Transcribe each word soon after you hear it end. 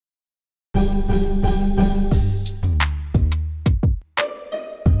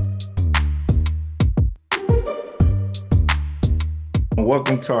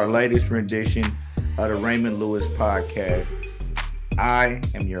Welcome to our latest rendition of the Raymond Lewis podcast. I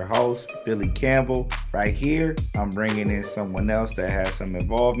am your host, Billy Campbell. Right here, I'm bringing in someone else that has some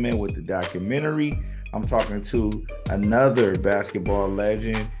involvement with the documentary. I'm talking to another basketball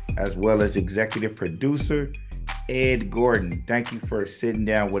legend, as well as executive producer, Ed Gordon. Thank you for sitting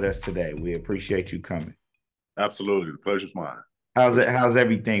down with us today. We appreciate you coming. Absolutely. The pleasure's mine. How's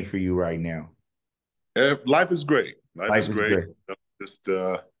everything for you right now? Life is great. Life is great. Just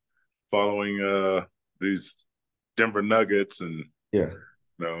following these Denver Nuggets and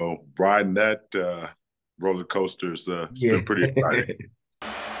riding that roller coasters. It's been pretty exciting.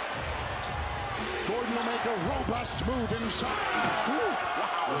 Gordon will make a robust move inside.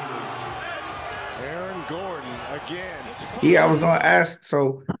 Wow. Aaron Gordon again. Yeah, I was going to ask,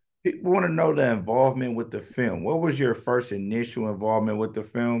 so people want to know the involvement with the film. What was your first initial involvement with the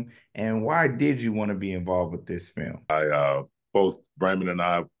film, and why did you want to be involved with this film? Both Raymond and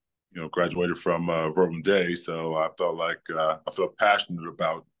I, graduated from Verbum Day, so I felt passionate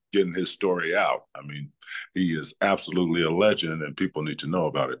about getting his story out. I mean, he is absolutely a legend, and people need to know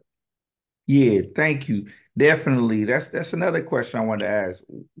about it. Yeah, thank you. Definitely. That's another question I wanted to ask.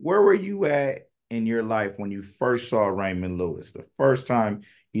 Where were you at in your life when you first saw Raymond Lewis? The first time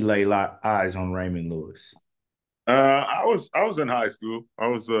you laid eyes on Raymond Lewis? I was in high school. I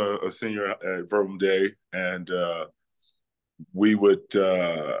was a senior at Verbum Day, and we would,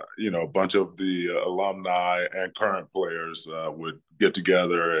 a bunch of the alumni and current players would get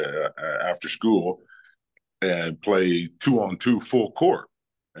together after school and play 2-on-2 full court,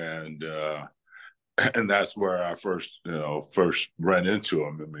 and that's where I first ran into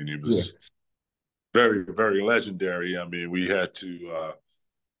him. I mean, he was very, very legendary. I mean, we had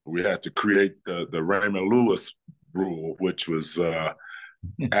to create the Raymond Lewis rule, which was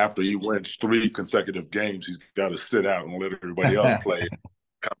after he wins 3 consecutive games, he's got to sit out and let everybody else play and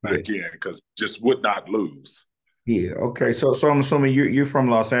come back in, because just would not lose. Yeah. Okay. So I'm assuming you're from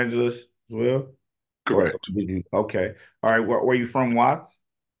Los Angeles as well? Correct. Okay. All right. Were you from Watts?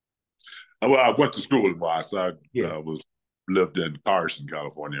 Well, I went to school in Watts. I lived in Carson,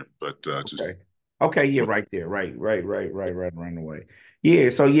 California, but just okay. Yeah, right there. Right around the way.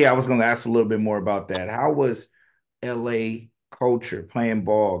 Yeah. So I was going to ask a little bit more about that. How was LA culture, playing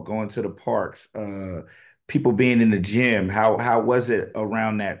ball, going to the parks, people being in the gym? How was it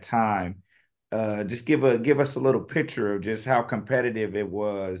around that time? Just give us a little picture of just how competitive it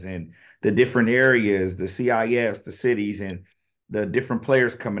was, and the different areas, the CIFs, the cities, and the different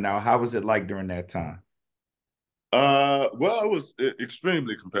players coming out. How was it like during that time? Well, it was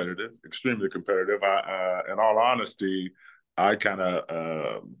extremely competitive. Extremely competitive. In all honesty, I kind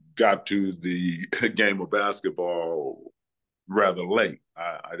of got to the game of basketball rather late.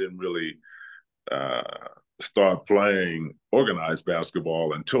 I didn't really start playing organized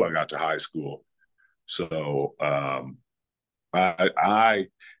basketball until I got to high school. So I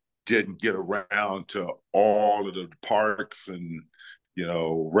didn't get around to all of the parks and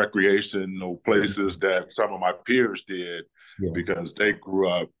recreational places that some of my peers did, because they grew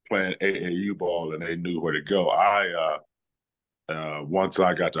up playing AAU ball and they knew where to go. Once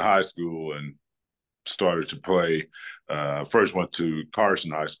I got to high school and started to play, first went to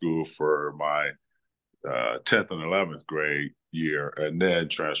Carson High School for my 10th and 11th grade year, and then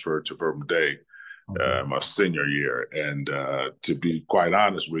transferred to Verbum Day my senior year. And to be quite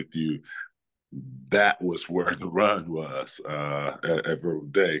honest with you, that was where the run was at Verbum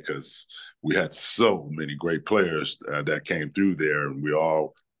Day, because we had so many great players that came through there, and we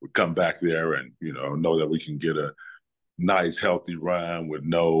all would come back there and know that we can get a nice healthy run with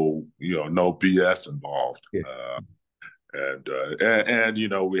no BS involved. And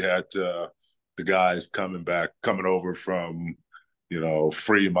we had the guys coming over from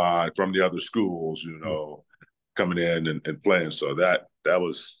Fremont, from the other schools, coming in and playing. So that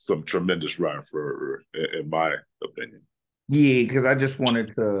was some tremendous run in my opinion. Yeah, because I just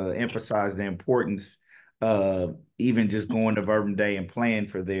wanted to emphasize the importance of even just going to Verbum Day and playing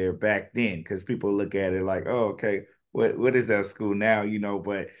for there back then, because people look at it like, oh, okay, what is that school now?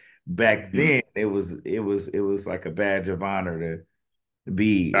 But back then it was like a badge of honor to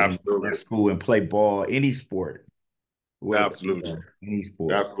be in that school and play ball, any sport. Absolutely. Any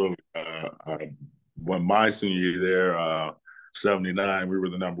sport. Absolutely. When my senior year there, 79, we were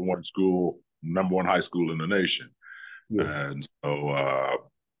the number one high school in the nation. And so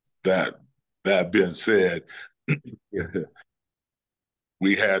that being said,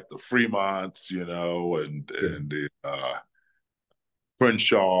 we had the Fremonts, and the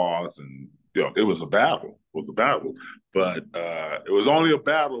Crenshaws, and it was a battle. It was a battle, but it was only a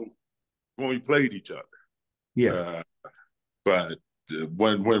battle when we played each other. Yeah. But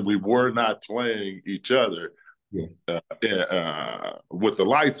when we were not playing each other Yeah. With the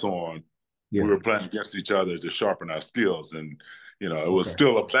lights on, Yeah. we were playing against each other to sharpen our skills. And, it was Okay.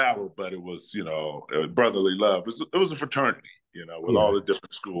 still a battle, but it was, brotherly love. It was a fraternity, with all Yeah. the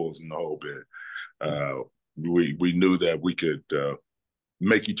different schools and the whole bit. We knew that we could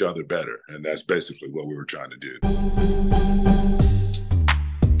make each other better. And that's basically what we were trying to do.